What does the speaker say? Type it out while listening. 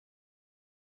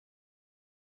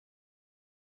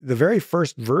the very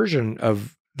first version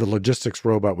of the logistics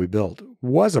robot we built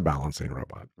was a balancing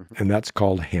robot, and that's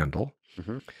called Handle.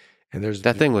 And there's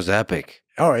that thing was epic.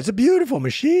 Oh, it's a beautiful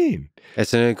machine.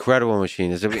 It's an incredible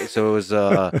machine. So it was.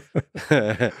 I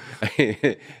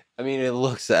mean, it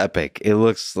looks epic. It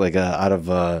looks like out of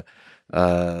out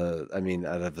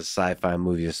of a sci-fi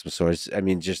movie of some sort. I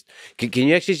mean, just can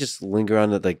you actually just linger on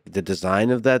the design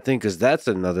of that thing, because that's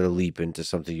another leap into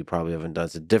something you probably haven't done.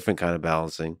 It's a different kind of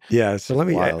balancing. Yeah, so let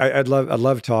me. I'd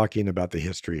love talking about the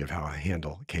history of how a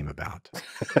Handle came about,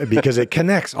 because it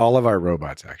connects all of our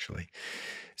robots actually.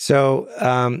 So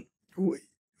I'm going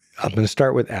to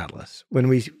start with Atlas. When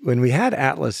we had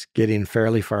Atlas getting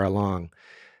fairly far along,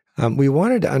 we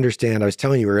wanted to understand, I was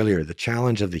telling you earlier, the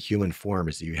challenge of the human form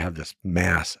is that you have this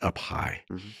mass up high.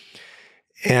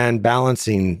 And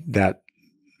balancing that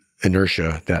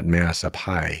inertia, that mass up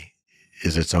high,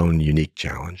 is its own unique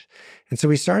challenge. And so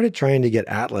we started trying to get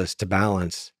Atlas to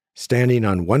balance standing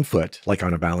on one foot, like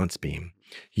on a balance beam,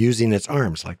 using its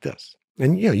arms like this.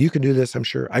 And you can do this, I'm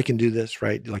sure. I can do this,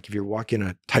 right? Like if you're walking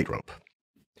a tightrope,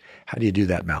 how do you do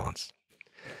that balance?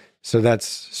 So that's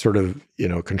sort of,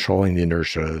 controlling the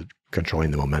inertia, controlling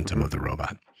the momentum of the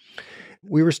robot.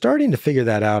 We were starting to figure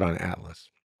that out on Atlas.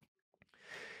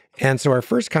 And so our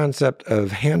first concept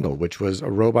of Handle, which was a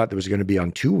robot that was going to be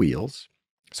on two wheels,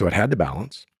 so it had to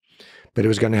balance, but it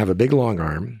was going to have a big long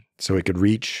arm so it could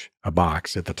reach a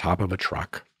box at the top of a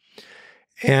truck.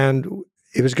 And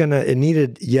it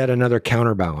needed yet another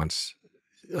counterbalance,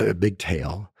 a big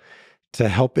tail, to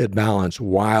help it balance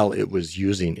while it was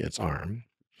using its arm.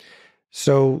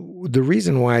 So the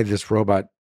reason why this robot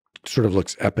sort of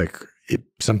looks epic,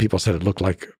 some people said it looked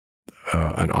like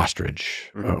an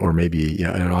ostrich, or maybe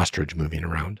an ostrich moving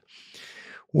around,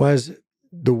 was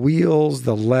the wheels,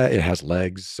 it has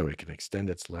legs, so it can extend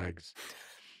its legs.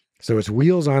 So it's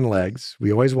wheels on legs.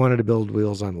 We always wanted to build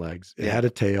wheels on legs. It had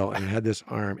a tail and it had this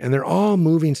arm, and they're all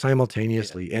moving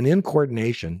simultaneously and in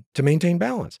coordination to maintain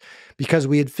balance, because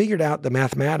we had figured out the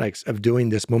mathematics of doing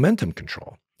this momentum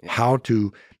control, how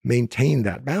to maintain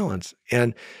that balance.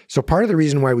 And so part of the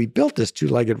reason why we built this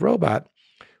two-legged robot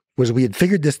was we had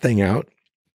figured this thing out.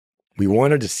 We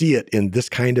wanted to see it in this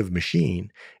kind of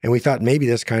machine, and we thought maybe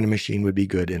this kind of machine would be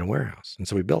good in a warehouse. And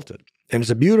so we built it. And it's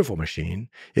a beautiful machine.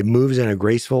 It moves in a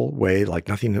graceful way like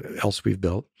nothing else we've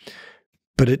built,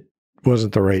 but it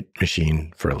wasn't the right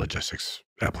machine for a logistics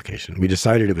application. We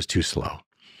decided it was too slow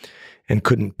and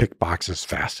couldn't pick boxes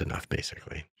fast enough,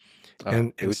 basically.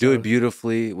 And it would do it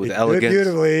beautifully with elegance. Do it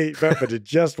beautifully, but it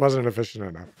just wasn't efficient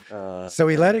enough. So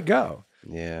we let it go.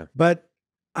 Yeah. But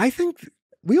I think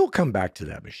we'll come back to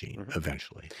that machine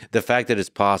eventually. The fact that it's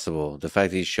possible, the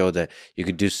fact that you showed that you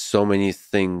could do so many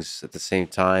things at the same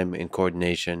time in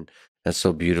coordination and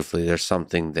so beautifully, there's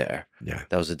something there. Yeah.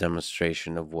 That was a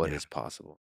demonstration of what is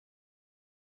possible.